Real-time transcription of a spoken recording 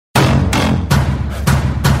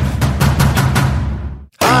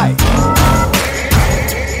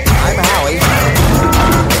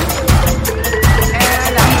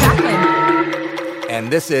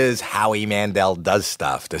And this is Howie Mandel Does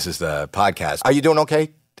Stuff. This is the podcast. Are you doing okay,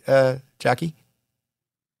 Jackie?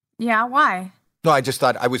 Yeah, why? No, I just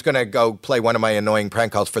thought I was going to go play one of my annoying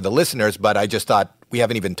prank calls for the listeners, but I just thought we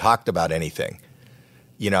haven't even talked about anything.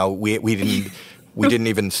 You know, we didn't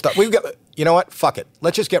even start. You know what? Fuck it.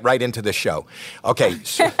 Let's just get right into the show. Okay.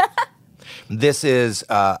 So this is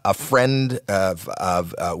a friend of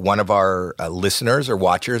one of our listeners or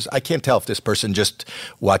watchers. I can't tell if this person just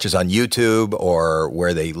watches on YouTube or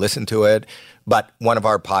where they listen to it, but one of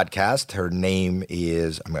our podcasts, her name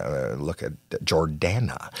is, I'm going to look at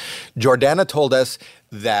Jordana. Jordana told us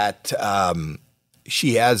that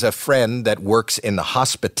she has a friend that works in the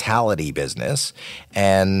hospitality business,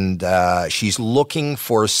 and she's looking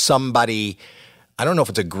for somebody, I don't know if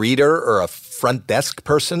it's a greeter or a front desk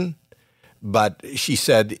person, but she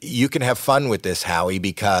said, you can have fun with this, Howie,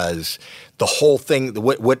 because the whole thing,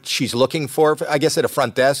 what she's looking for, I guess at a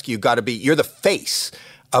front desk, you're the face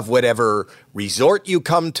of whatever resort you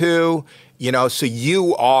come to, you know, so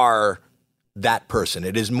you are that person.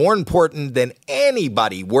 It is more important than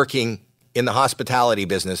anybody working in the hospitality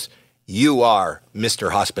business. You are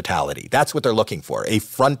Mr. Hospitality. That's what they're looking for, a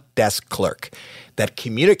front desk clerk that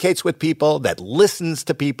communicates with people, that listens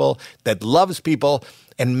to people, that loves people,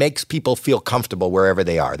 and makes people feel comfortable wherever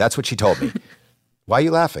they are. That's what she told me. Why are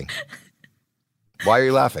you laughing? Why are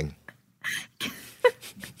you laughing?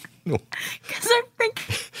 Because I'm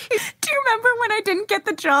thinking, do you remember when I didn't get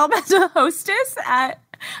the job as a hostess at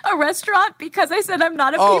a restaurant because I said I'm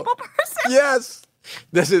not a people person? Yes.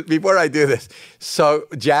 This is before I do this. So,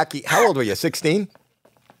 Jackie, how old were you? 16?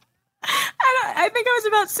 I think I was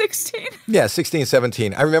about 16. Yeah, 16,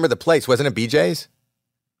 17. I remember the place. Wasn't it BJ's?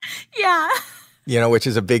 Yeah. You know, which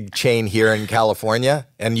is a big chain here in California.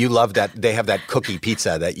 And you loved that. They have that cookie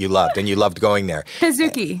pizza that you loved, and you loved going there.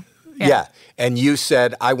 Pizookie. Yeah. And you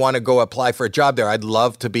said, I want to go apply for a job there. I'd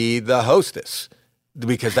love to be the hostess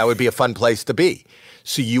because that would be a fun place to be.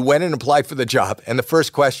 So you went and applied for the job. And the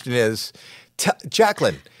first question is,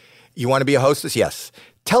 Jacqueline, you want to be a hostess? Yes.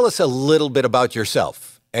 Tell us a little bit about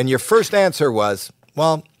yourself. And your first answer was,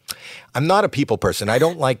 well, I'm not a people person. I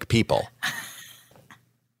don't like people.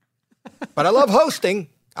 But I love hosting.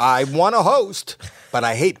 I want to host, but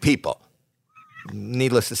I hate people.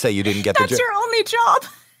 Needless to say, you didn't get the job. That's your only job.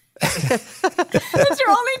 That's your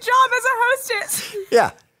only job as a hostess.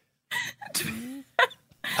 Yeah.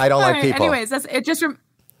 I don't like people. Anyways,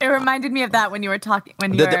 it reminded me of that when you were talking.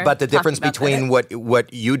 But the difference between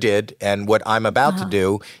what you did and what I'm about to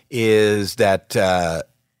do is that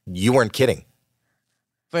you weren't kidding.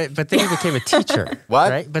 But then you became a teacher.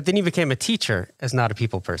 What? Right? But then you became a teacher as not a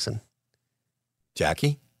people person.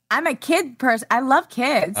 Jackie? I'm a kid person. I love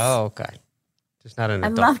kids. Oh, okay. Just not an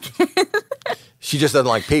adult. I love kids. She just doesn't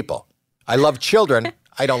like people. I love children.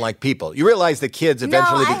 I don't like people. You realize that kids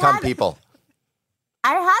eventually become people.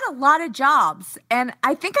 I had a lot of jobs, and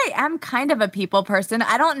I think I am kind of a people person.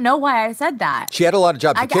 I don't know why I said that. She had a lot of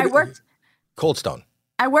jobs. I worked Cold Stone.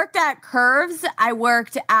 I worked at Curves. I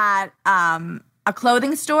worked at a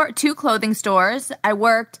clothing store, 2 clothing stores. I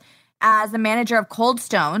worked as a manager of Cold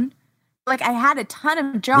Stone. Like, I had a ton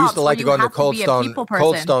of jobs. We used to like to go into Cold Stone.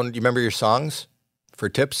 Cold Stone, do you remember your songs for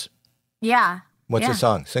tips? Yeah. What's the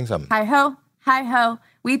song? Sing something. Hi ho, hi ho.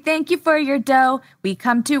 We thank you for your dough. We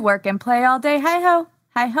come to work and play all day. Hi ho,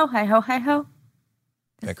 hi ho, hi ho, hi ho.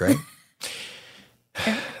 Isn't that great?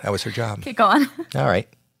 That was her job. Okay, go on. All right.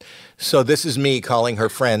 So this is me calling her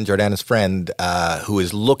friend, Jordana's friend, who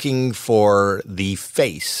is looking for the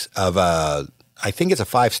face of I think it's a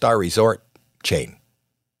 5-star resort chain.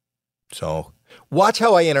 So watch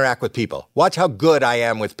how I interact with people. Watch how good I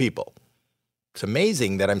am with people. It's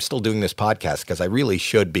amazing that I'm still doing this podcast because I really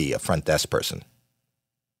should be a front desk person.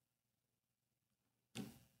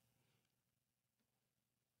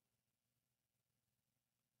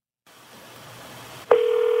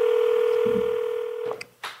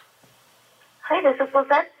 Hi, this is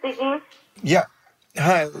Lizette speaking. Yeah.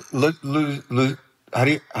 Hi,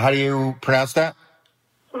 how do you pronounce that?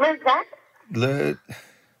 Lizette? Liz.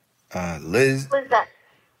 Lizette.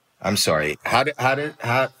 I'm sorry.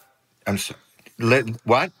 I'm sorry.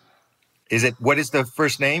 What? What is the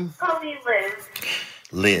first name? Call me Liz.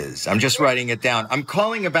 Liz. I'm just writing it down. I'm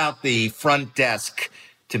calling about the front desk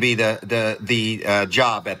to be the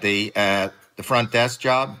job at the front desk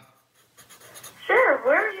job. Sure.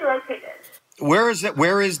 Where are you located? Where is it?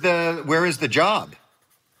 Where is the job?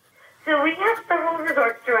 So we have several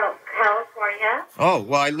resorts throughout California. Oh,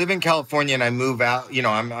 well, I live in California and I move out. You know,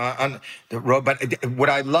 I'm on the road. But what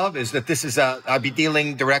I love is that this is I'll be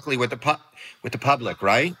dealing directly with the public,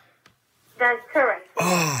 right? That's correct.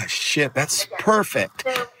 Oh, shit. That's perfect.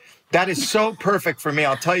 So That is so perfect for me.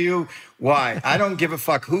 I'll tell you why. I don't give a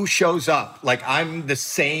fuck who shows up. Like, I'm the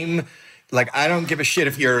same. Like, I don't give a shit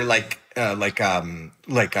if you're like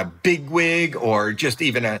a bigwig or just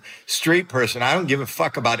even a street person. I don't give a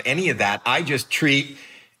fuck about any of that. I just treat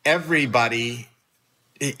everybody.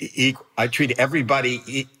 I treat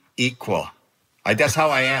everybody equal. That's how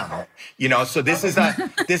I am. You know. So this is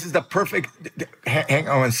the perfect. Hang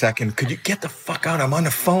on 1 second. Could you get the fuck out? I'm on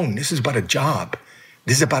the phone. This is about a job.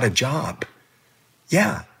 This is about a job.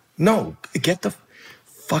 Yeah. No, get the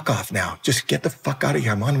fuck off now. Just get the fuck out of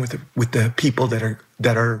here. I'm on with the people that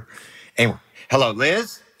are. Anyway, hello,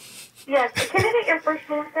 Liz. Yes. Can I get your first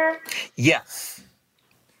name, sir? Yes.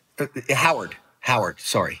 Howard.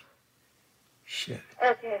 Sorry. Shit.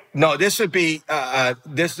 Okay. No, this would be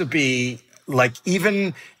like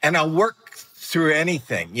even, and I'll work through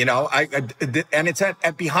anything. You know, and it's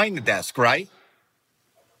at behind the desk, right?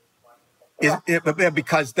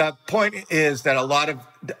 Because the point is that a lot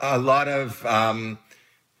of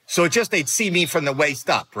so it's just they'd see me from the waist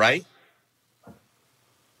up, right?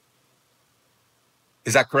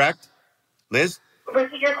 Is that correct, Liz?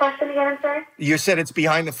 Repeat your question again, I'm sorry? You said it's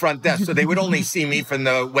behind the front desk, so they would only see me from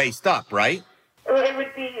the waist up, right? It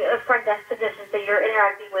would be a front desk position, so you're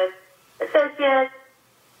interacting with associates,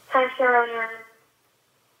 timeshare owners.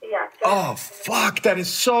 Yeah. Oh, fuck. That is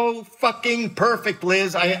so fucking perfect,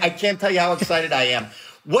 Liz. I can't tell you how excited I am.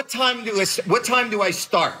 What time do I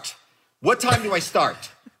start? What time do I start?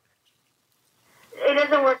 It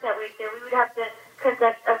doesn't work that way, sir. We would have to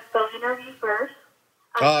conduct a phone interview first.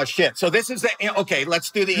 Oh, shit. So this is okay,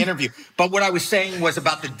 let's do the interview. But what I was saying was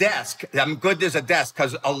about the desk. I'm good there's a desk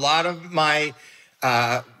because a lot of my,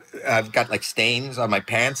 I've got like stains on my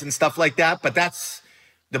pants and stuff like that. But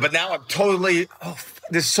now I'm totally,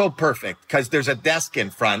 this is so perfect because there's a desk in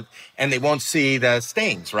front and they won't see the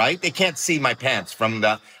stains, right? They can't see my pants from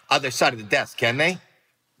the other side of the desk, can they?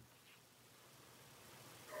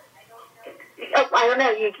 I don't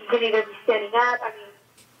know. You can either be standing up. I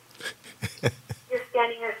mean, you're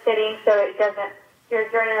standing or sitting, so it doesn't. Your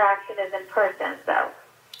interaction is in person. So,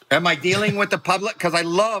 am I dealing with the public? Because I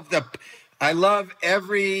love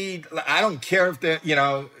every. I don't care if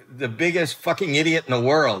the biggest fucking idiot in the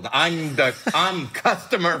world. I'm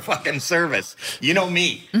customer fucking service. You know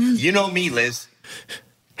me. You know me, Liz.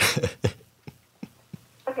 Okay,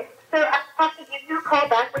 so I have to give you a call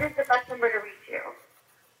back. What is the best number to reach you?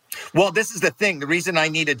 Well, this is the thing. The reason I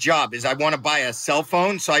need a job is I want to buy a cell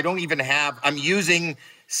phone, so I don't even have. I'm using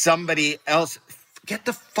somebody else. Get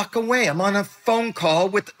the fuck away! I'm on a phone call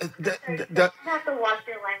with the. You have to watch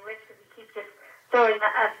your language because you keep just throwing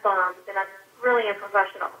the F-bombs, and that's really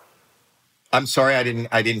unprofessional. I'm sorry, I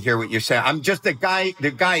didn't hear what you're saying. I'm just the guy.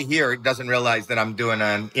 The guy here doesn't realize that I'm doing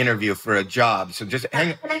an interview for a job. So just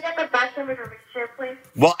hang. Can I get the best number to reach you, please?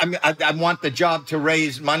 Well, I want the job to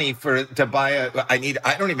raise money to buy a. I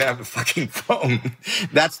don't even have a fucking phone.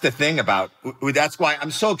 That's the thing about. That's why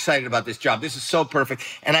I'm so excited about this job. This is so perfect,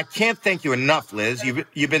 and I can't thank you enough, Liz.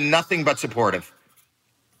 You've been nothing but supportive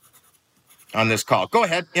on this call. Go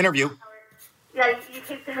ahead, interview. Yeah, you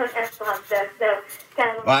keep throwing F-bombs, so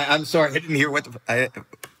kind of. I'm sorry, I didn't hear what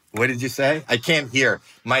did you say? I can't hear.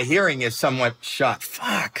 My hearing is somewhat shot.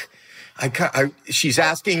 Fuck. She's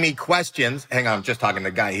asking me questions. Hang on, I'm just talking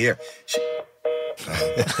to the guy here.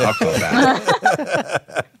 I'll call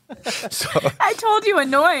back. I told you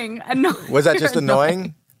annoying. Was that just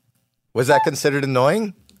annoying? Was that considered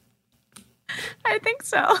annoying? I think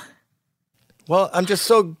so. Well, I'm just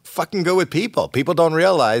so fucking good with people. People don't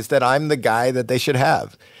realize that I'm the guy that they should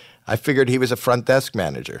have. I figured he was a front desk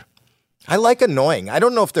manager. I like annoying. I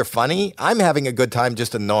don't know if they're funny. I'm having a good time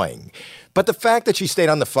just annoying. But the fact that she stayed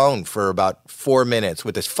on the phone for about 4 minutes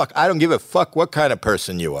with this I don't give a fuck what kind of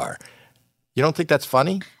person you are. You don't think that's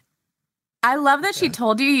funny? I love that she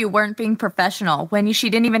told you weren't being professional when she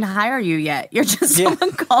didn't even hire you yet. You're just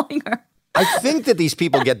someone calling her. I think that these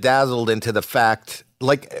people get dazzled into the fact,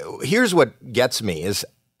 like, here's what gets me is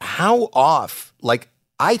how off, like,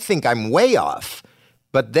 I think I'm way off,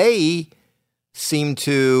 but they seem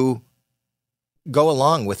to go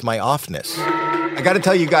along with my offness. I got to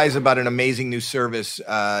tell you guys about an amazing new service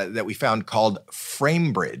that we found called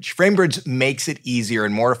FrameBridge. FrameBridge makes it easier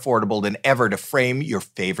and more affordable than ever to frame your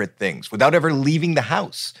favorite things without ever leaving the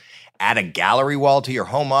house. Add a gallery wall to your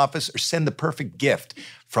home office or send the perfect gift.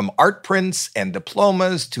 From art prints and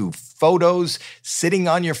diplomas to photos sitting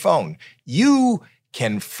on your phone, you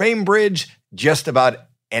can FrameBridge just about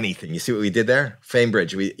anything. You see what we did there?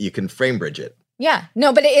 FrameBridge. You can FrameBridge it. Yeah,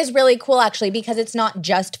 no, but it is really cool actually because it's not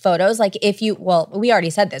just photos. Like we already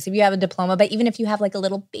said this, if you have a diploma, but even if you have like a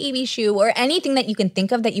little baby shoe or anything that you can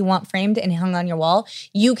think of that you want framed and hung on your wall,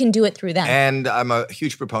 you can do it through them. And I'm a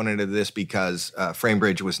huge proponent of this because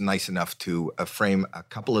FrameBridge was nice enough to frame a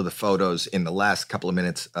couple of the photos in the last couple of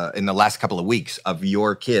minutes, in the last couple of weeks of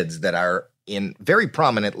your kids that are in very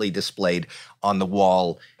prominently displayed on the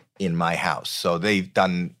wall in my house. So they've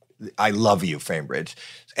done, I love you, FrameBridge.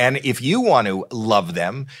 And if you want to love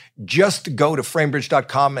them, just go to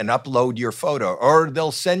framebridge.com and upload your photo, or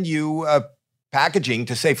they'll send you packaging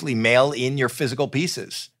to safely mail in your physical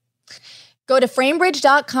pieces. Go to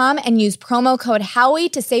framebridge.com and use promo code Howie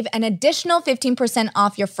to save an additional 15%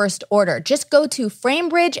 off your first order. Just go to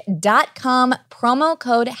framebridge.com, promo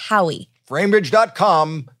code Howie.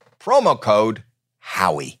 Framebridge.com, promo code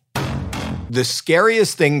Howie. The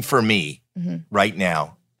scariest thing for me right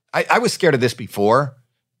now, I was scared of this before,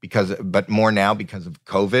 but more now because of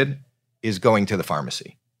COVID, is going to the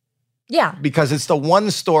pharmacy. Yeah. Because it's the one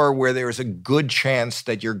store where there's a good chance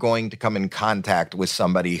that you're going to come in contact with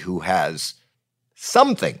somebody who has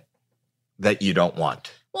something that you don't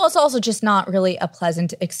want. Well, it's also just not really a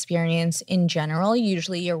pleasant experience in general.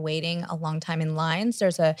 Usually you're waiting a long time in lines.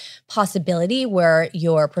 There's a possibility where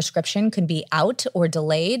your prescription could be out or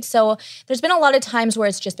delayed. So there's been a lot of times where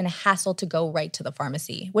it's just been a hassle to go right to the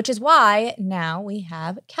pharmacy, which is why now we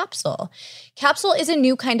have Capsule. Capsule is a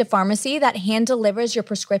new kind of pharmacy that hand delivers your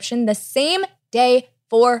prescription the same day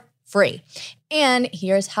for free. And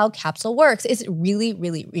here's how Capsule works. It's really,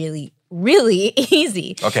 really, really, really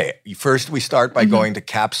easy. Okay, first we start by going to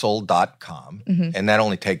capsule.com, and that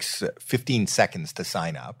only takes 15 seconds to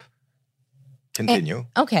sign up. Continue.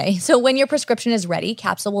 Okay, so when your prescription is ready,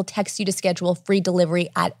 Capsule will text you to schedule free delivery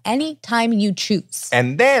at any time you choose.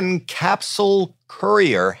 And then Capsule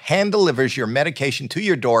Courier hand delivers your medication to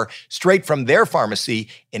your door straight from their pharmacy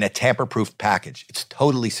in a tamper-proof package. It's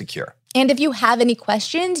totally secure. And if you have any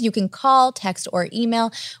questions, you can call, text, or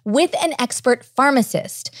email with an expert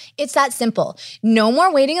pharmacist. It's that simple. No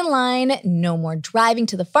more waiting in line, no more driving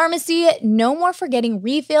to the pharmacy, no more forgetting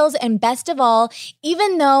refills, and best of all,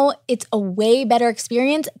 even though it's a way better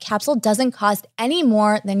experience, Capsule doesn't cost any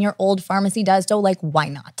more than your old pharmacy does, so why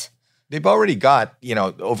not? They've already got,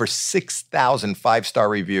 over 6,000 five-star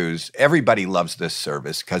reviews. Everybody loves this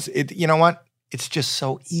service because you know what? It's just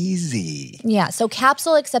so easy. Yeah, so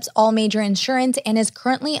Capsule accepts all major insurance and is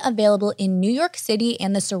currently available in New York City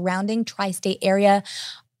and the surrounding tri-state area,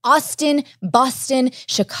 Austin, Boston,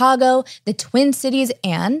 Chicago, the Twin Cities,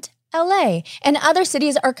 and LA. And other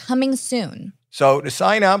cities are coming soon. So to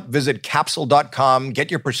sign up, visit capsule.com. Get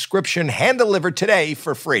your prescription hand-delivered today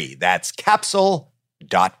for free. That's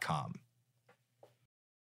capsule.com.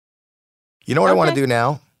 You know what I want to do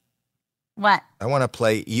now? What? I want to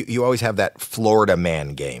play. You always have that Florida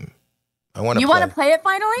Man game. You want to play it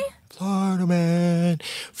finally? Florida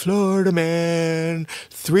Man,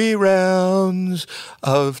 3 rounds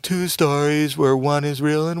of 2 stories where one is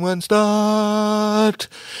real and one's not.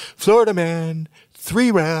 Florida Man, 3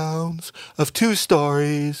 rounds of 2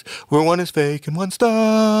 stories where one is fake and one's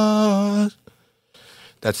not.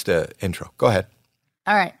 That's the intro. Go ahead.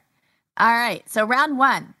 All right. So round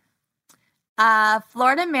 1.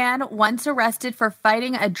 Florida man once arrested for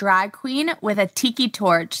fighting a drag queen with a tiki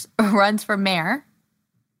torch runs for mayor.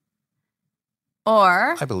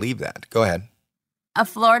 Or I believe that. Go ahead. A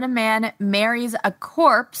Florida man marries a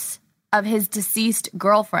corpse of his deceased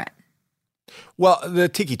girlfriend. Well, the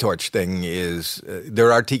tiki torch thing is,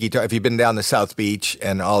 there are tiki torches. If you've been down the South Beach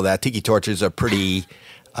and all that, tiki torches are pretty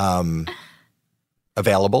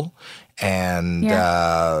available. And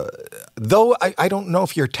though I don't know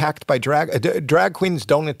if you're attacked by drag queens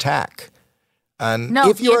don't attack. And no,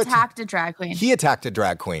 if he attacked a drag queen. He attacked a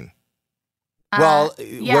drag queen.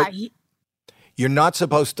 You're not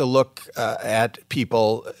supposed to look at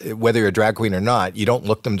people, whether you're a drag queen or not. You don't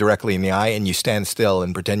look them directly in the eye, and you stand still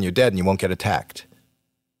and pretend you're dead, and you won't get attacked.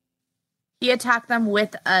 He attacked them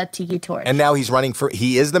with a tiki torch. And now he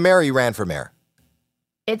is the mayor. He ran for mayor.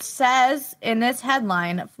 It says in this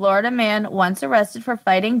headline, Florida man once arrested for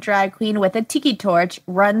fighting drag queen with a tiki torch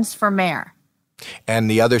runs for mayor. And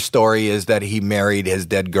the other story is that he married his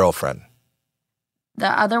dead girlfriend. The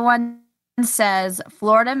other one says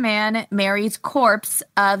Florida man marries corpse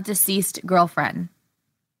of deceased girlfriend.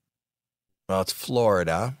 Well, it's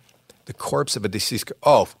Florida. The corpse of a deceased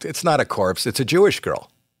Oh, it's not a corpse. It's a Jewish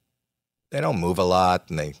girl. They don't move a lot.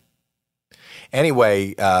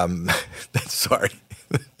 Anyway, sorry.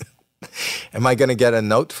 Am I going to get a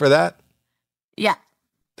note for that? Yeah.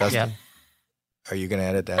 Yeah. Are you going to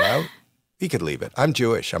edit that out? You could leave it. I'm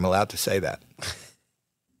Jewish. I'm allowed to say that.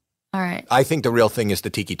 All right. I think the real thing is the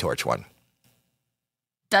tiki torch one.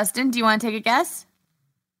 Dustin, do you want to take a guess?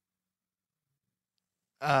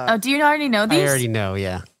 Uh, Do you already know these? I already know,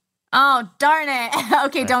 yeah. Oh, darn it.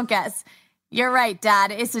 Okay, don't guess. You're right,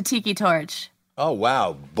 Dad. It's a tiki torch. Oh,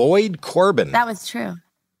 wow. Boyd Corbin. That was true.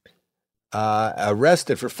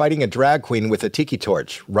 Arrested for fighting a drag queen with a tiki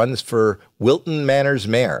torch. Runs for Wilton Manor's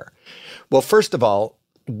mayor. Well, first of all,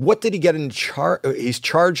 what did he get in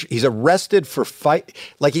charge? He's arrested for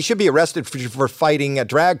like he should be arrested for fighting a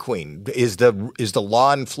drag queen. Is the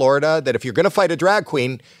law in Florida that if you're going to fight a drag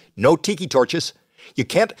queen, no tiki torches? You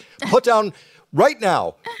can't put down right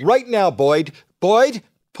now, Boyd,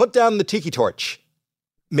 put down the tiki torch.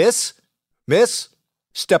 Miss,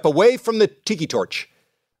 step away from the tiki torch.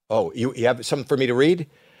 Oh, you have something for me to read?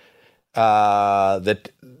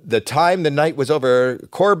 The time the night was over,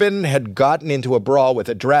 Corbin had gotten into a brawl with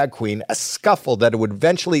a drag queen, a scuffle that would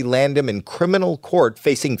eventually land him in criminal court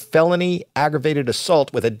facing felony aggravated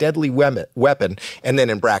assault with a deadly weapon. And then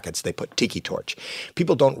in brackets, they put tiki torch.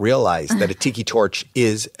 People don't realize that a tiki torch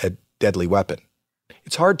is a deadly weapon.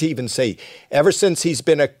 It's hard to even say. Ever since he's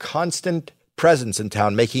been a constant presence in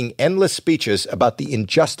town, making endless speeches about the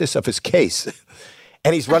injustice of his case.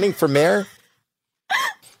 And he's running for mayor?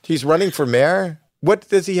 He's running for mayor? What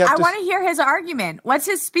does he have I want to hear his argument. What's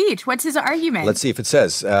his speech? What's his argument? Let's see if it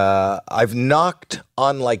says. I've knocked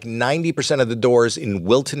on like 90% of the doors in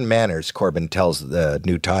Wilton Manors, Corbin tells the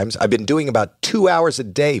New Times. I've been doing about 2 hours a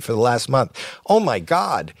day for the last month. Oh, my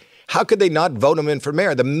God. How could they not vote him in for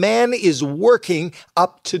mayor? The man is working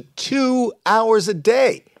up to 2 hours a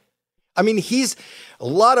day. I mean, a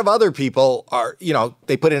lot of other people are,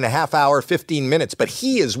 they put in a half hour, 15 minutes, but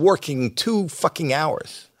he is working 2 fucking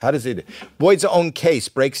hours. How does it? Boyd's own case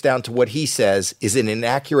breaks down to what he says is an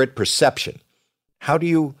inaccurate perception. How do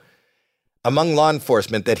you, among law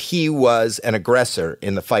enforcement, that he was an aggressor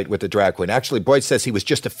in the fight with the drag queen? Actually, Boyd says he was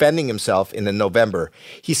just defending himself in November.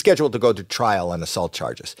 He's scheduled to go to trial on assault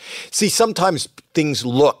charges. See, sometimes things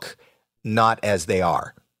look not as they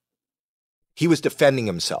are. He was defending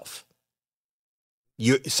himself.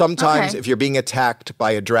 Sometimes if you're being attacked by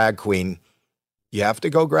a drag queen, you have to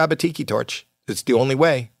go grab a tiki torch. It's the only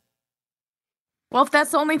way. Well, if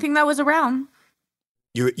that's the only thing that was around.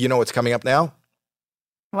 You know what's coming up now?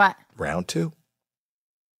 What? Round 2.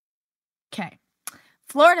 Okay.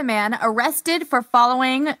 Florida man arrested for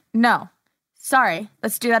following... No. Sorry.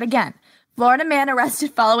 Let's do that again. Florida man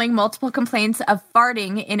arrested following multiple complaints of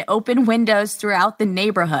farting in open windows throughout the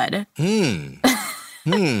neighborhood.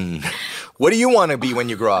 What do you want to be when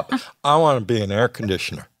you grow up? I want to be an air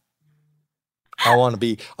conditioner. I want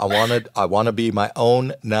to be my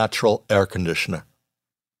own natural air conditioner.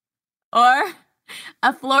 Or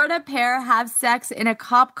a Florida pair have sex in a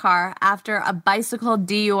cop car after a bicycle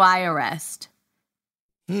DUI arrest.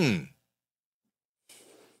 Do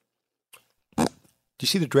you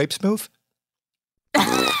see the drapes move?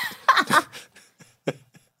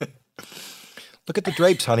 Look at the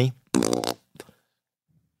drapes, honey.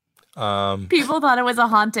 People thought it was a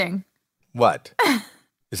haunting. What?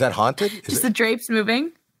 Is that haunted? Just the drapes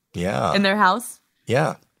moving? Yeah. In their house?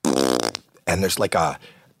 Yeah. And there's like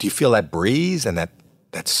do you feel that breeze and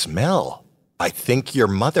that smell? I think your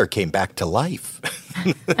mother came back to life.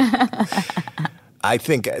 I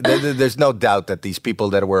think there's no doubt that these people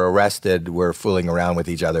that were arrested were fooling around with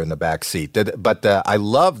each other in the back seat. But I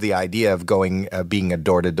love the idea of being a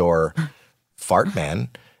door-to-door fart man.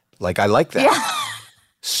 Like, I like that. Yeah.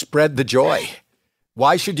 Spread the joy.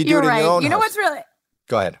 Why should you do it in your own house? What's really...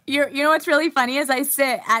 Go ahead. You know what's really funny is I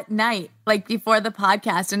sit at night, like before the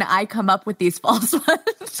podcast, and I come up with these false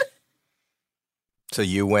ones. So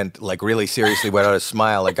you went like really seriously without a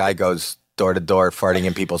smile. A guy goes door to door farting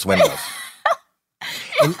in people's windows.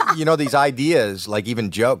 And these ideas, like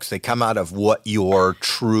even jokes, they come out of what your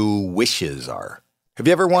true wishes are. Have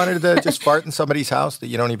you ever wanted to just fart in somebody's house that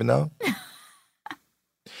you don't even know?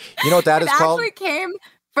 You know what that is called? It actually came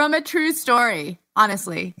from a true story,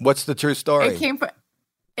 honestly. What's the true story? It came from...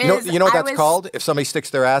 You know what that's called? If somebody sticks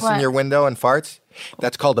their ass in your window and farts?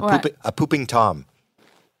 That's called a pooping Tom.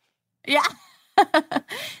 Yeah.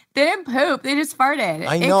 They didn't poop. They just farted.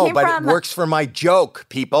 I know, but it works for my joke,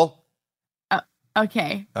 people.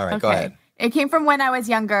 Okay. All right, go ahead. It came from when I was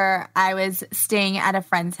younger. I was staying at a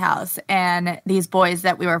friend's house, and these boys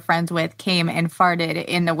that we were friends with came and farted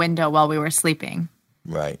in the window while we were sleeping.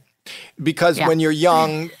 Right. Because when you're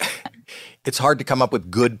young, it's hard to come up with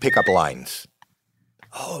good pickup lines.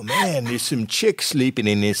 Oh, man, there's some chicks sleeping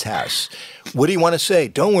in this house. What do you want to say?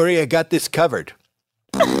 Don't worry, I got this covered.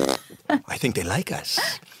 I think they like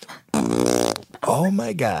us. Oh,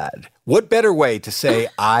 my God. What better way to say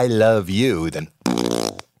I love you than...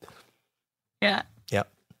 Yeah. Yep.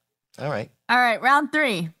 All right. All right, round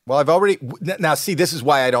 3. Well, I've already now see. This is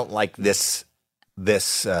why I don't like this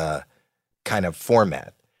kind of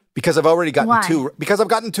format because I've already gotten Why? 2. Because I've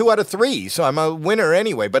gotten 2 out of 3, so I'm a winner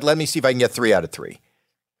anyway. But let me see if I can get 3 out of 3.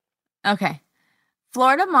 Okay.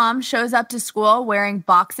 Florida mom shows up to school wearing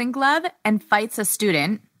boxing glove and fights a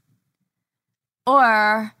student.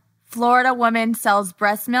 Or Florida woman sells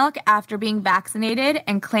breast milk after being vaccinated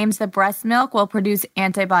and claims the breast milk will produce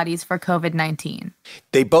antibodies for COVID-19.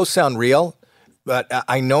 They both sound real, but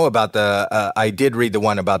I know about I did read the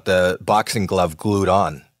one about the boxing glove glued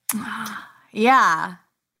on. Yeah.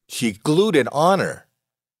 She glued it on her.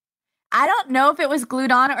 I don't know if it was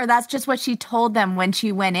glued on or that's just what she told them when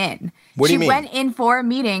she went in. What do you mean? She went in for a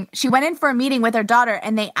meeting. She went in for a meeting with her daughter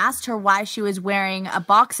and they asked her why she was wearing a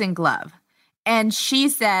boxing glove. And she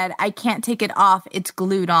said, I can't take it off. It's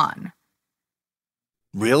glued on.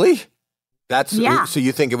 Really? Yeah. So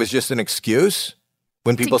you think it was just an excuse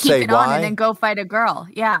when people to keep say it why? on and then go fight a girl.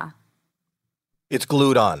 Yeah. It's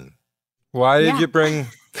glued on. Why did you bring...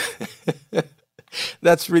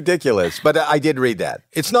 That's ridiculous. But I did read that.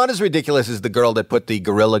 It's not as ridiculous as the girl that put the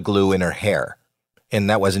Gorilla Glue in her hair. And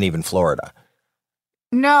that wasn't even Florida.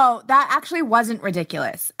 No, that actually wasn't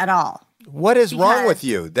ridiculous at all. What is wrong with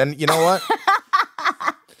you? Then you know what?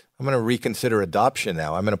 I'm going to reconsider adoption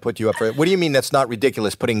now. I'm going to put you up for it. What do you mean that's not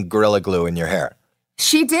ridiculous putting Gorilla Glue in your hair?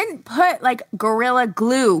 She didn't put like Gorilla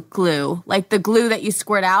glue, like the glue that you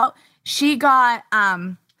squirt out. She got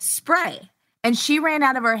spray. And she ran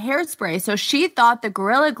out of her hairspray, so she thought the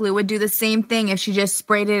Gorilla Glue would do the same thing if she just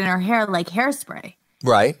sprayed it in her hair like hairspray.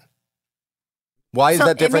 Right. Why is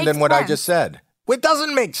that different than what sense. I just said? It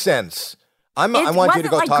doesn't make sense. I want you to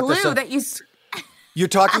go like talk glue to some... that you... You're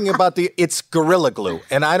talking about it's Gorilla Glue,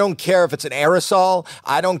 and I don't care if it's an aerosol.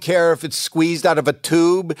 I don't care if it's squeezed out of a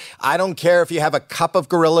tube. I don't care if you have a cup of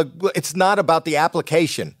Gorilla Glue. It's not about the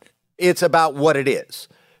application. It's about what it is.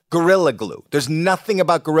 Gorilla Glue. There's nothing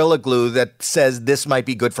about Gorilla Glue that says this might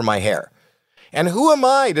be good for my hair. And who am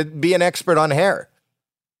I to be an expert on hair?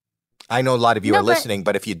 I know a lot of you are listening,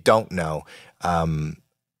 but if you don't know, I'm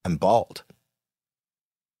bald.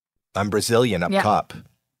 I'm Brazilian up top.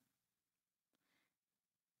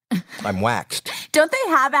 I'm waxed. Don't they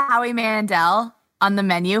have a Howie Mandel on the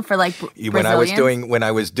menu for like Brazilians? When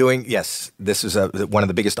I was doing, yes, this is one of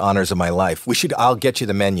the biggest honors of my life. I'll get you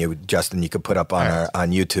the menu, Justin. You could put up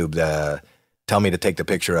on YouTube. Tell me to take the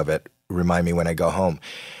picture of it. Remind me when I go home.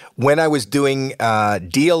 When I was doing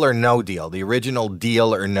Deal or No Deal, the original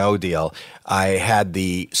Deal or No Deal, I had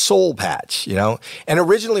the soul patch, And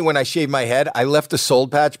originally when I shaved my head, I left the soul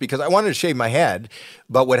patch because I wanted to shave my head.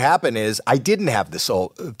 But what happened is I didn't have the soul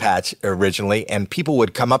patch originally, and people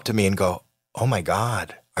would come up to me and go, "Oh my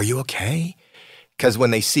God, are you okay?" Because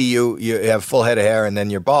when they see you have full head of hair and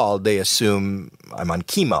then you're bald, they assume I'm on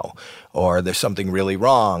chemo or there's something really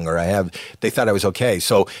wrong or they thought I was okay.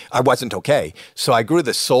 So I wasn't okay. So I grew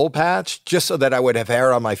the soul patch just so that I would have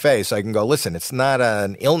hair on my face. I can go, listen, it's not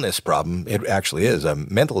an illness problem. It actually is a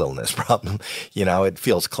mental illness problem. It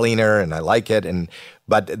feels cleaner and I like it.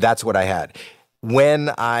 But that's what I had.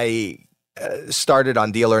 When I started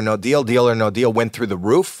on Deal or No Deal, Deal or No Deal went through the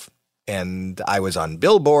roof. And I was on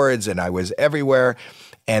billboards and I was everywhere.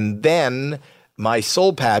 And then my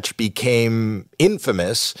soul patch became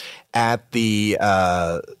infamous at the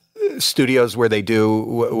studios where they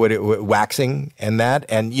do waxing and that.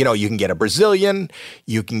 And, you can get a Brazilian.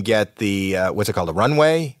 You can get the, what's it called? A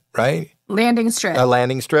runway, right? Landing strip. A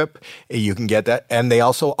landing strip. You can get that. And they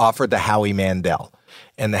also offered the Howie Mandel.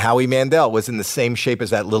 And the Howie Mandel was in the same shape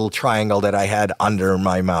as that little triangle that I had under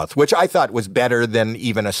my mouth, which I thought was better than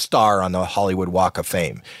even a star on the Hollywood Walk of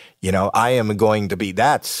Fame. I am going to be,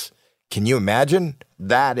 can you imagine?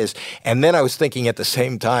 That is, and then I was thinking at the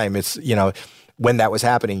same time, it's, when that was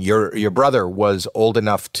happening, your brother was old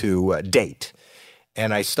enough to date.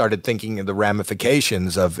 And I started thinking of the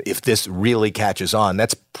ramifications of if this really catches on,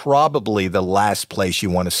 that's probably the last place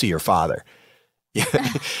you want to see your father.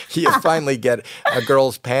 You finally get a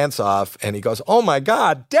girl's pants off and he goes, "Oh my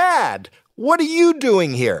God, Dad, what are you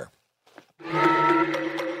doing here?"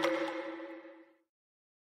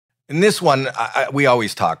 In this one, we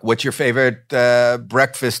always talk. What's your favorite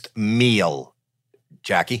breakfast meal,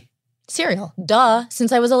 Jackie? Cereal. Duh,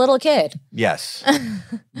 since I was a little kid. Yes.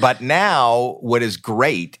 But now what is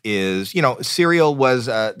great is, cereal was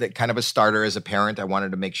kind of a starter as a parent. I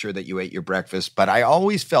wanted to make sure that you ate your breakfast. But I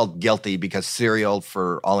always felt guilty because cereal,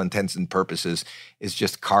 for all intents and purposes, is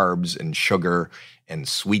just carbs and sugar and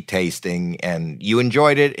sweet tasting. And you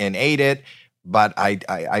enjoyed it and ate it. but I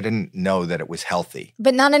didn't know that it was healthy.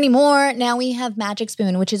 But not anymore. Now we have Magic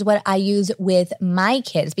Spoon, which is what I use with my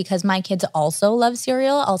kids because my kids also love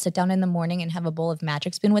cereal. I'll sit down in the morning and have a bowl of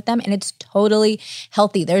Magic Spoon with them, and it's totally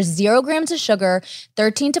healthy. There's 0 grams of sugar,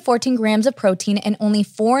 13 to 14 grams of protein, and only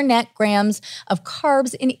 4 net grams of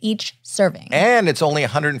carbs in each serving. And it's only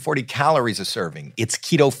 140 calories a serving. It's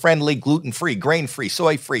keto-friendly, gluten-free, grain-free,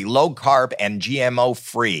 soy-free, low-carb, and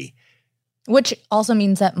GMO-free. Which also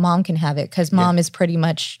means that mom can have it because mom is pretty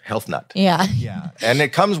much health nut. Yeah. Yeah. And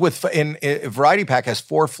it comes with, in variety pack has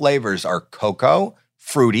 4 flavors are cocoa,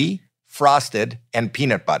 fruity, frosted, and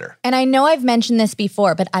peanut butter. And I know I've mentioned this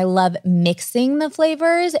before, but I love mixing the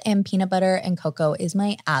flavors, and peanut butter and cocoa is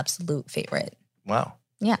my absolute favorite. Wow.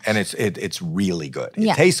 Yeah. And it's really good. It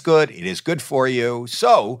Yeah. tastes good. It is good for you.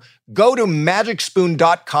 So go to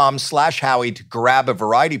magicspoon.com/Howie to grab a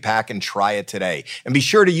variety pack and try it today. And be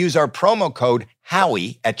sure to use our promo code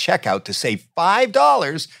Howie at checkout to save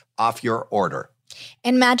 $5 off your order.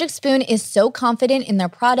 And Magic Spoon is so confident in their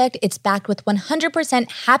product, it's backed with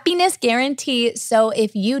 100% happiness guarantee. So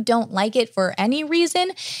if you don't like it for any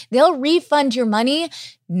reason, they'll refund your money,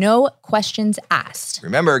 no questions asked.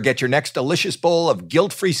 Remember, get your next delicious bowl of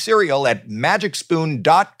guilt-free cereal at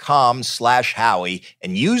magicspoon.com/Howie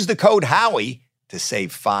and use the code Howie to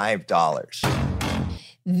save $5.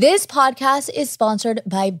 This podcast is sponsored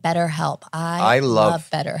by BetterHelp. I love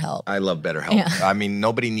BetterHelp. I love BetterHelp. Yeah. I mean,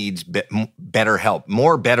 nobody needs better help,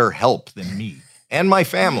 more better help than me and my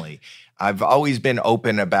family. I've always been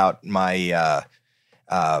open about my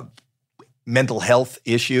mental health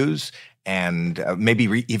issues and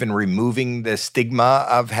maybe even removing the stigma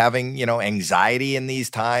of having, anxiety in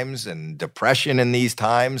these times and depression in these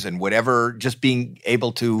times and whatever, just being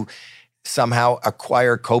able to somehow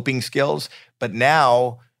acquire coping skills. But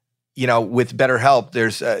now, with BetterHelp,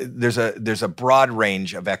 there's a broad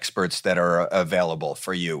range of experts that are available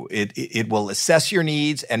for you. It will assess your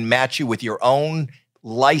needs and match you with your own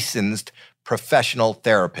licensed professional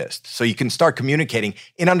therapist. So you can start communicating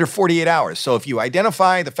in under 48 hours. So if you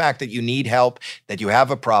identify the fact that you need help, that you have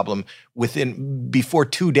a problem before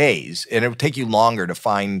 2 days, and it will take you longer to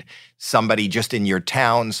find somebody just in your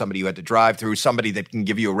town, somebody you had to drive through, somebody that can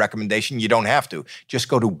give you a recommendation, you don't have to. Just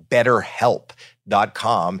go to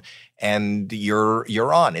betterhelp.com and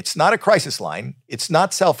you're on. It's not a crisis line. It's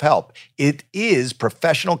not self-help. It is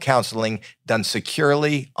professional counseling done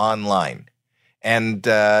securely online. And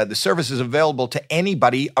the service is available to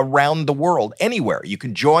anybody around the world, anywhere. You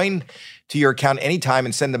can join to your account anytime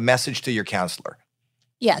and send a message to your counselor.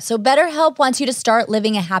 Yeah, so BetterHelp wants you to start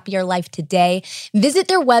living a happier life today. Visit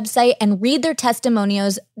their website and read their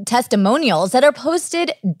testimonials that are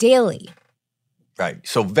posted daily. Right.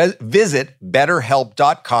 So visit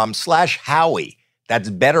betterhelp.com/Howie. That's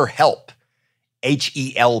BetterHelp,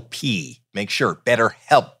 HELP. Make sure,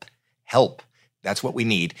 BetterHelp, help. That's what we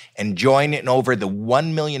need. And join in over the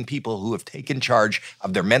 1 million people who have taken charge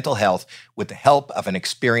of their mental health with the help of an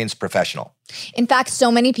experienced professional. In fact,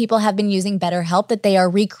 so many people have been using BetterHelp that they are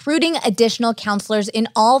recruiting additional counselors in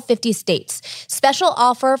all 50 states. Special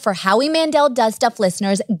offer for Howie Mandel Does Stuff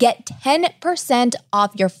listeners. Get 10%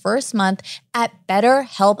 off your first month at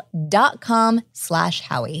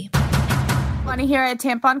betterhelp.com/Howie. Want to hear a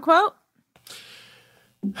tampon quote?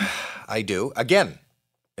 I do. Again,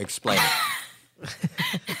 explain it.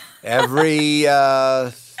 Why do we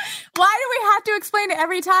have to explain it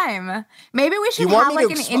every time? Maybe we should have like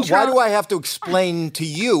an intro. Why do I have to explain to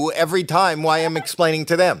you every time why I'm explaining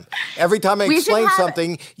to them? Every time I explain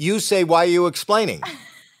something, you say, why are you explaining?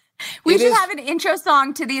 We should have an intro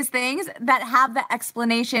song to these things that have the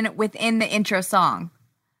explanation within the intro song.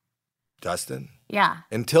 Dustin? Yeah.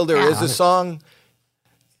 Until there is a song...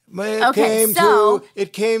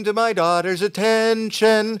 It came to my daughter's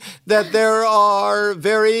attention that there are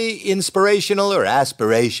very inspirational or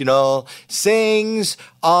aspirational sayings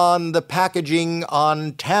on the packaging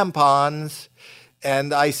on tampons.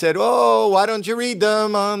 And I said, why don't you read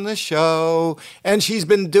them on the show? And she's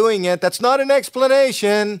been doing it. That's not an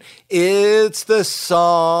explanation. It's the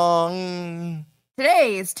song.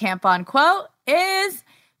 Today's tampon quote is,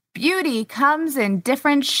 "Beauty comes in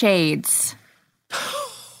different shades."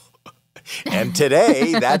 And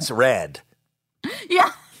today, that's red.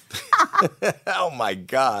 Yeah. Oh, my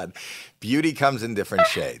God. Beauty comes in different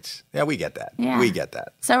shades. Yeah, we get that. Yeah. We get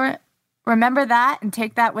that. So remember that and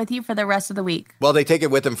take that with you for the rest of the week. Well, they take it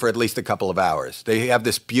with them for at least a couple of hours. They have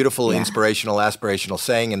this beautiful, inspirational, aspirational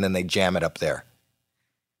saying, and then they jam it up there.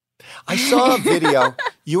 I saw a video.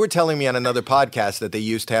 You were telling me on another podcast that they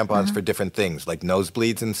use tampons for different things, like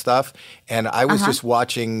nosebleeds and stuff. And I was just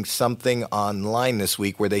watching something online this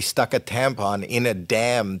week where they stuck a tampon in a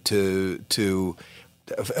dam to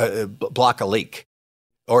block a leak,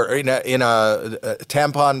 or in a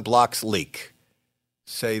tampon blocks leak.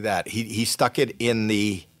 Say that he stuck it in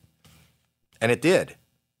the, and it did.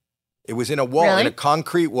 It was in a wall, in a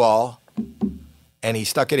concrete wall, and he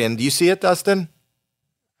stuck it in. Do you see it, Dustin?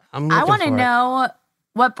 I want to know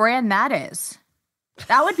what brand that is.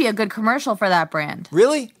 That would be a good commercial for that brand.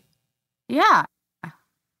 Really? Yeah.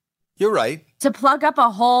 You're right. To plug up a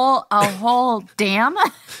whole dam.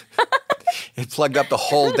 It plugged up the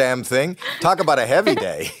whole damn thing. Talk about a heavy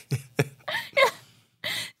day.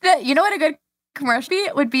 You know what a good commercial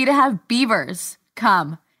would be to have beavers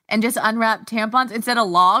come and just unwrap tampons instead of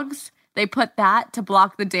logs. They put that to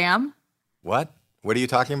block the dam. What? What are you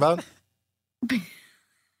talking about?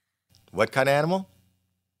 What kind of animal?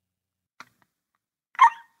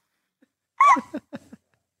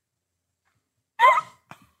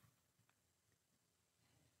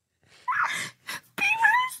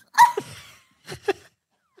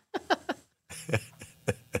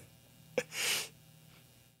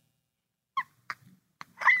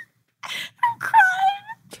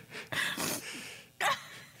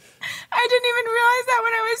 I didn't even realize that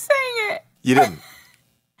when I was saying it. You didn't.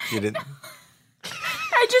 You didn't.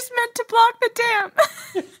 I just meant to block the dam.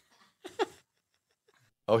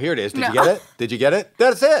 Oh, here it is. Did you get it? Did you get it?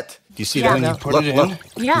 That's it. Do you see that now? Look.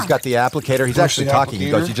 Yeah. He's got the applicator. He's actually talking. He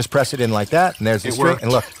goes, you just press it in like that, and there's the string.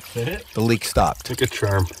 And look, the leak stopped. Like a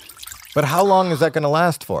charm. But how long is that going to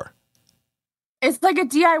last for? It's like a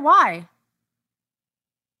DIY.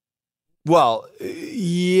 Well,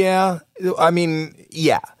 yeah. I mean,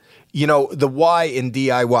 yeah. You know, the Y in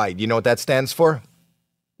DIY, do you know what that stands for?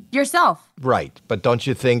 Yourself. Right. But don't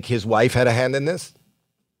you think his wife had a hand in this?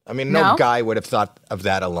 I mean, no guy would have thought of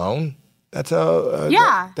that alone. That's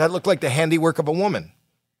that looked like the handiwork of a woman.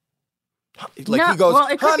 Like he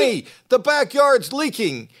goes, honey, the backyard's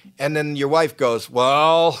leaking. And then your wife goes,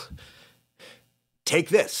 well, take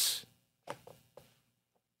this.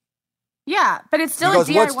 Yeah, but it's still goes,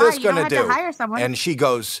 a DIY. what's this you don't gonna have do? to hire someone. And she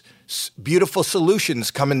goes, beautiful solutions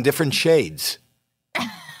come in different shades.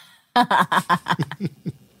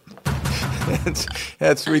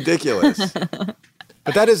 That's ridiculous.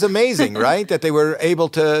 But that is amazing, right? That they were able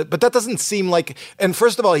to, but that doesn't seem like, and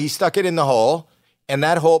first of all, he stuck it in the hole, and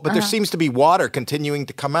that hole, but there seems to be water continuing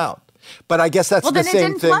to come out. But I guess that's the same thing. Well,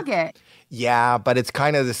 then it didn't plug it. Yeah, but it's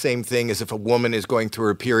kind of the same thing as if a woman is going through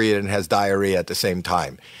her period and has diarrhea at the same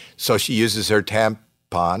time. So she uses her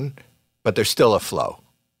tampon, but there's still a flow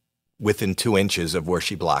within 2 inches of where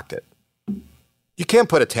she blocked it. You can't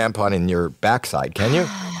put a tampon in your backside, can you?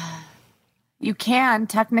 You can,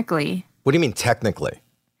 technically. What do you mean, technically?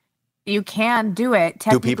 You can do it.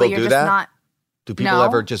 Do people do that? Do people No.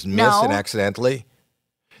 ever just miss and accidentally?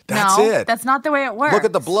 That's no, it. That's not the way it works. Look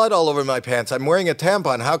at the blood all over my pants. I'm wearing a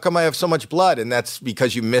tampon. How come I have so much blood? And that's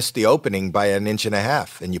because you missed the opening by 1.5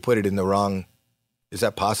 inches and you put it in the wrong. Is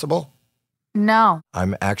that possible? No.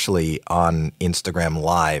 I'm actually on Instagram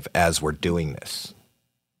Live as we're doing this.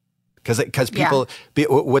 Because people,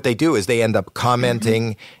 what they do is they end up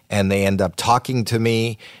commenting and they end up talking to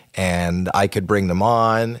me, and I could bring them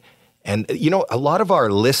on. And, you know, a lot of our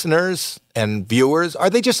listeners and viewers, are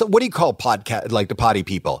they just, what do you call podcast, like the potty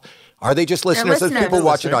people? Are they just listeners? There's people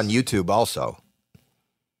watch it on YouTube also.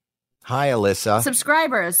 Hi, Alyssa.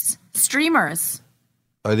 Subscribers, streamers.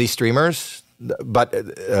 Are these streamers? But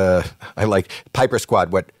I like Piper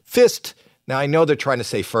Squad. What? Fist. Now, I know they're trying to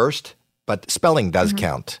say first, but spelling does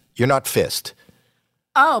count. You're not fist.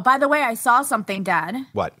 Oh, by the way, I saw something, Dad.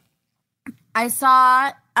 What? I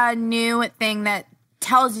saw a new thing that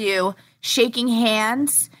tells you shaking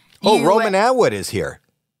hands. Oh, Roman Atwood is here.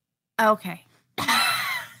 Okay.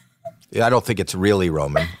 Yeah, I don't think it's really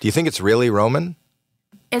Roman. Do you think it's really Roman?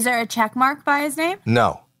 Is there a check mark by his name?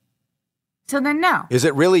 No. So then no. Is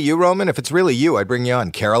it really you, Roman? If it's really you, I'd bring you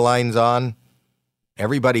on. Caroline's on.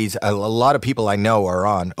 Everybody's, a lot of people I know are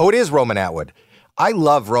on. Oh, it is Roman Atwood. I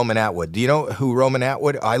love Roman Atwood. Do you know who Roman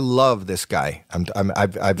Atwood? I love this guy.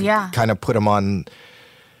 I've kind of put him on.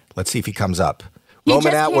 Let's see if he comes up.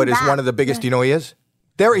 Roman Atwood is one of the biggest. Do you know who he is?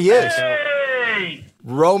 There he is. Hey!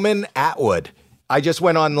 Roman Atwood. I just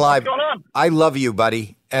went on live. What's going on? I love you,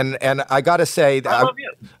 buddy. And I got to say, I love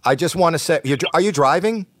you. I just want to say, are you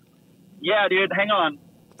driving? Yeah, dude. Hang on.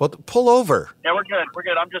 Well, pull over. Yeah, we're good. We're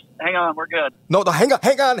good. Hang on. We're good. No, hang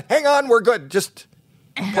on. We're good. Just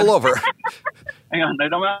pull over. Hang on. They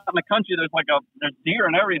don't out in the country. There's deer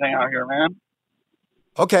and everything out here, man.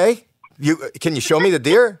 Okay. Can you show me the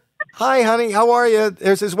deer? Hi, honey. How are you?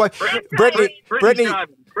 There's his wife, Brittany. Brittany's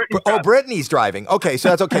driving. Brittany's driving. Okay, so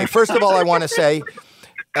that's okay. First of all, I want to say,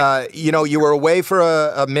 you were away for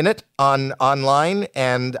a minute online,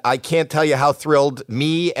 and I can't tell you how thrilled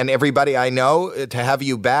me and everybody I know to have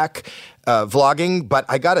you back vlogging. But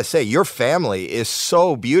I got to say, your family is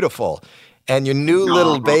so beautiful, and your new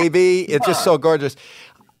little baby, it's just so gorgeous.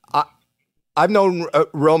 I've known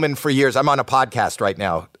Roman for years. I'm on a podcast right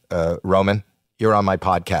now, Roman. You're on my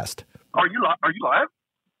podcast. Are you live?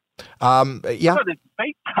 Yeah. Oh, it's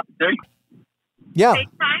FaceTime. Yeah.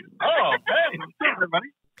 Oh, hey, everybody.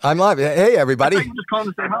 I'm live. Hey, everybody. You just calling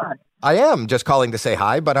to say hi. I am just calling to say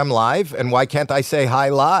hi, but I'm live. And why can't I say hi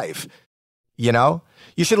live? You know?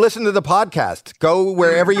 You should listen to the podcast. Go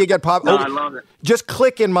wherever you get No, I love it. Just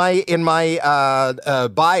click in my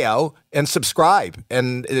bio and subscribe,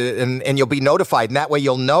 and you'll be notified. And that way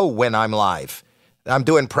you'll know when I'm live. I'm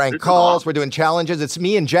doing prank calls. Awesome. We're doing challenges. It's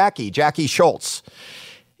me and Jackie. Jackie Schultz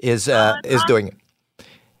is doing it.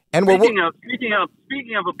 And Speaking of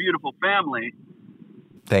a beautiful family.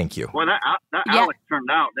 Thank you. Well, that Alex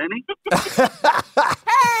turned out, didn't he?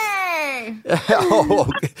 Hey! Oh,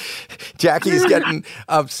 Jackie's getting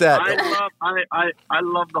upset. I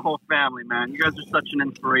love the whole family, man. You guys are such an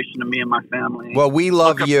inspiration to me and my family. Well, we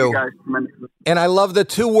love Look up to you. guys tremendously. And I love the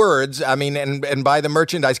two words. I mean, and buy the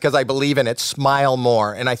merchandise because I believe in it. Smile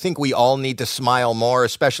more. And I think we all need to smile more,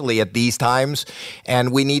 especially at these times.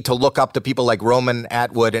 And we need to look up to people like Roman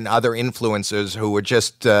Atwood and other influencers who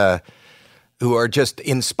are just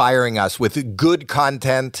inspiring us with good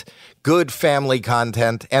content, good family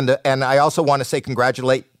content. And I also want to say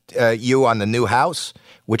congratulate you on the new house,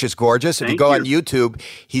 which is gorgeous. If you go on YouTube,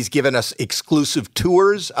 he's given us exclusive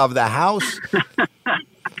tours of the house.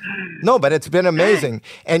 No, but it's been amazing.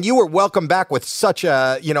 And you were welcome back with such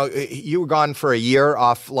you were gone for a year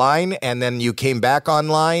offline, and then you came back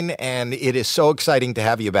online, and it is so exciting to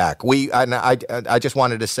have you back. I just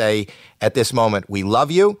wanted to say at this moment, we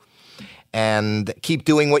love you. And keep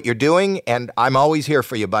doing what you're doing. And I'm always here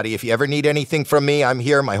for you, buddy. If you ever need anything from me, I'm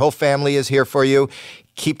here. My whole family is here for you.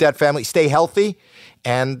 Keep that family. Stay healthy.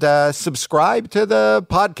 And subscribe to the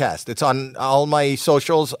podcast. It's on all my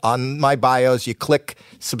socials, on my bios. You click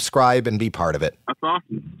subscribe and be part of it. That's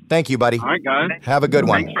awesome. Thank you, buddy. All right, guys. Have a good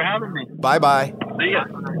one. Thanks for having me. Bye-bye. See ya.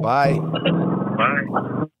 Bye.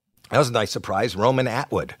 Bye. That was a nice surprise. Roman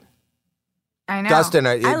Atwood. I know. Dustin,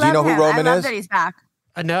 do you know who Roman I love is? that he's back.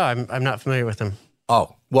 No, I'm not familiar with him.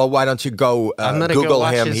 Oh, well, why don't you go Google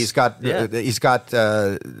him? He's got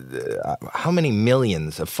how many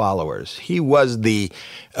millions of followers? He was the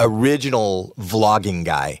original vlogging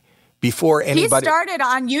guy before anybody. He started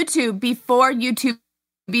on YouTube before YouTube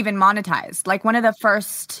even monetized, like one of the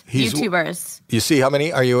first YouTubers. You see how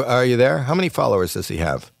many? Are you there? How many followers does he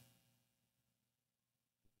have?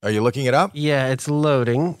 Are you looking it up? Yeah, it's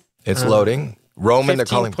loading. It's loading. Roman, they're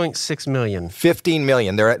calling 15.6 million. 15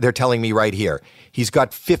 million. They're telling me right here. He's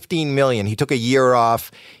got 15 million. He took a year off.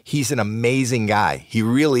 He's an amazing guy. He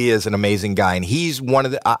really is an amazing guy. And he's one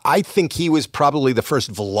of I think he was probably the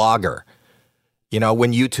first vlogger,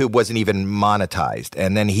 when YouTube wasn't even monetized.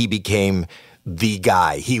 And then he became the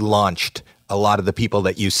guy. He launched a lot of the people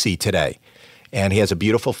that you see today. And he has a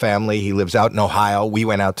beautiful family. He lives out in Ohio. We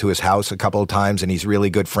went out to his house a couple of times, and he's really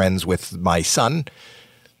good friends with my son.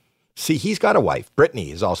 See, he's got a wife.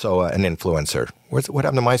 Brittany is also an influencer. What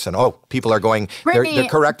happened to my son? Oh, people are going, they're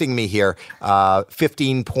correcting me here.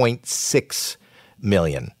 15.6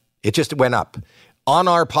 million. It just went up on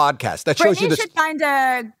our podcast. That shows you this.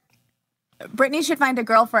 Brittany should find a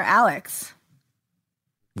girl for Alex.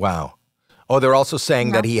 Wow. Oh, they're also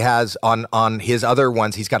saying that he has on his other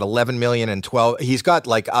ones, he's got 11 million and 12. He's got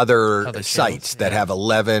like other sites that have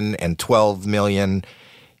 11 and 12 million.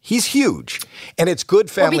 He's huge, and it's good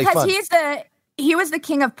family fun. Because he was the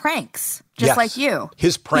king of pranks, just like you.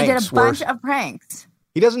 His pranks He did a bunch of pranks.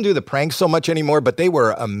 He doesn't do the pranks so much anymore, but they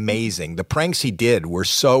were amazing. The pranks he did were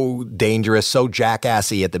so dangerous, so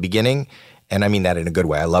jackassy at the beginning, and I mean that in a good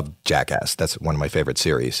way. I love Jackass. That's one of my favorite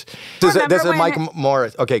series. This is Mike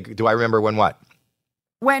Morris. Okay, do I remember when what?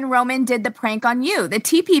 When Roman did the prank on you, the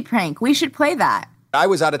TP prank. We should play that. I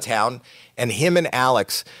was out of town, and him and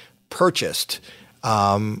Alex purchased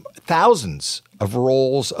thousands of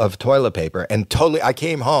rolls of toilet paper, and I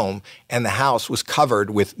came home and the house was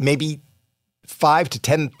covered with maybe 5,000 to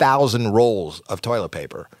 10,000 rolls of toilet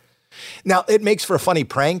paper. Now, it makes for a funny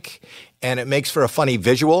prank and it makes for a funny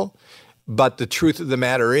visual, but the truth of the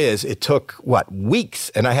matter is it took,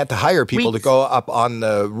 weeks, and I had to hire people to go up on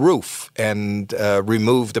the roof and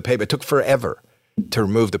remove the paper. It took forever to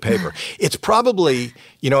remove the paper. It's probably,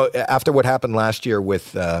 after what happened last year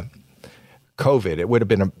with COVID, it would have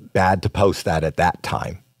been bad to post that at that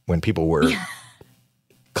time when people were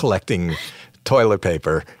collecting toilet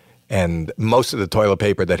paper, and most of the toilet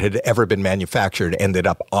paper that had ever been manufactured ended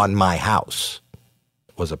up on my house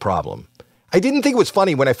was a problem. I didn't think it was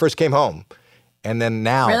funny when I first came home. And then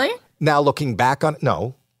now, now looking back on,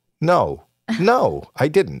 no, I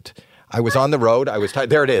didn't. I was on the road. I was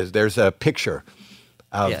there it is. There's a picture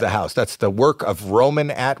of the house. That's the work of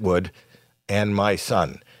Roman Atwood and my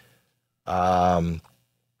son. That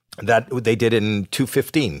they did in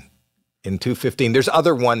 2015. In 2015, there's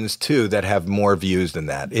other ones too that have more views than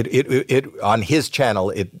that. It on his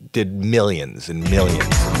channel, it did millions and millions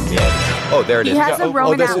and millions. Oh, there it is. He has a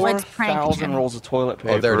Roman Atwood prank. 4,000 rolls of toilet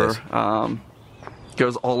paper. Oh, there it is.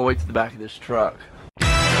 Goes all the way to the back of this truck.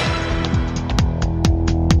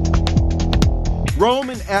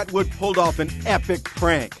 Roman Atwood pulled off an epic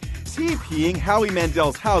prank, TPing Howie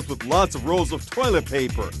Mandel's house with lots of rolls of toilet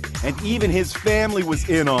paper, and even his family was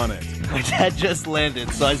in on it. My dad just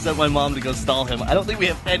landed, so I sent my mom to go stall him. I don't think we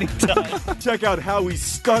have any time. Check out Howie's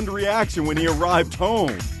stunned reaction when he arrived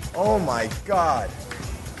home. Oh my God.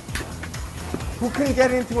 Who can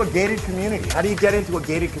get into a gated community? How do you get into a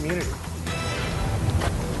gated community?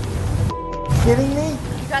 Kidding me?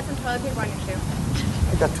 You got some toilet paper on your shoe.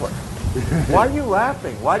 I got toilet. Why are you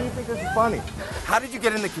laughing? Why do you think this is funny? How did you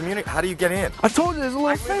get in the community? How do you get in? I told you there's a little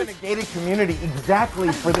I live in a gated community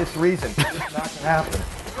exactly for this reason. It's not going to happen.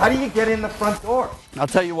 How do you get in the front door? I'll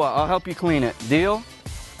tell you what, I'll help you clean it. Deal?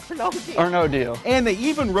 Or no deal? And they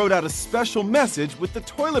even wrote out a special message with the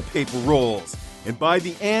toilet paper rolls. And by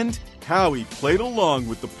the end, Howie played along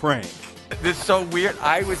with the prank. This is so weird.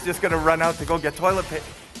 I was just going to run out to go get toilet paper.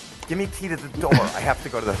 Give me a key to the door. I have to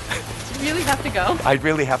go to the... You really have to go? I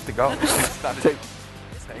really have to go.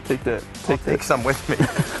 Take some with me.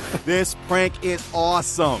 This prank is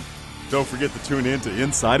awesome. Don't forget to tune in to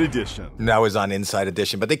Inside Edition. That was on Inside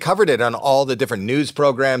Edition, but they covered it on all the different news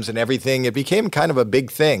programs and everything. It became kind of a big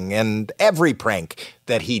thing, and every prank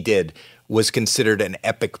that he did was considered an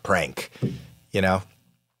epic prank, you know?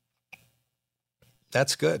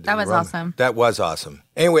 That's good. That was awesome. That was awesome.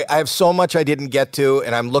 Anyway, I have so much I didn't get to,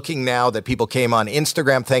 and I'm looking now that people came on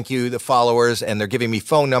Instagram. Thank you, the followers, and they're giving me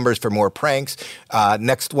phone numbers for more pranks.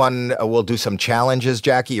 Next one, we'll do some challenges.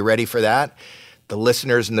 Jackie, you ready for that? The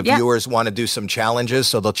listeners and the viewers want to do some challenges,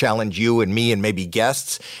 so they'll challenge you and me and maybe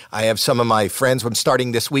guests. I have some of my friends. I'm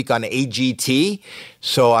starting this week on AGT,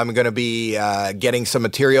 so I'm going to be getting some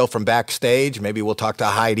material from backstage. Maybe we'll talk to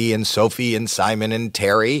Heidi and Sophie and Simon and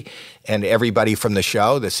Terry and everybody from the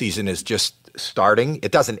show. The season is just starting.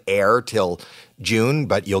 It doesn't air till June,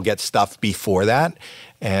 but you'll get stuff before that,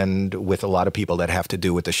 and with a lot of people that have to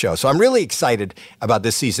do with the show. So I'm really excited about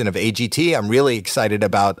this season of AGT. I'm really excited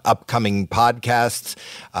about upcoming podcasts.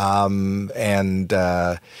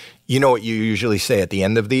 You know what you usually say at the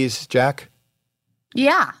end of these, Jack?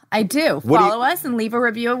 Yeah, I do. Follow us and leave a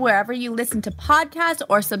review wherever you listen to podcasts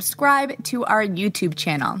or subscribe to our YouTube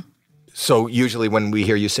channel. So usually when we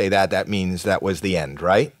hear you say that, that means that was the end,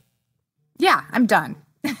 right? Yeah, I'm done.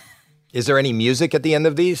 Is there any music at the end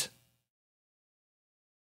of these?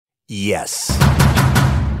 Yes.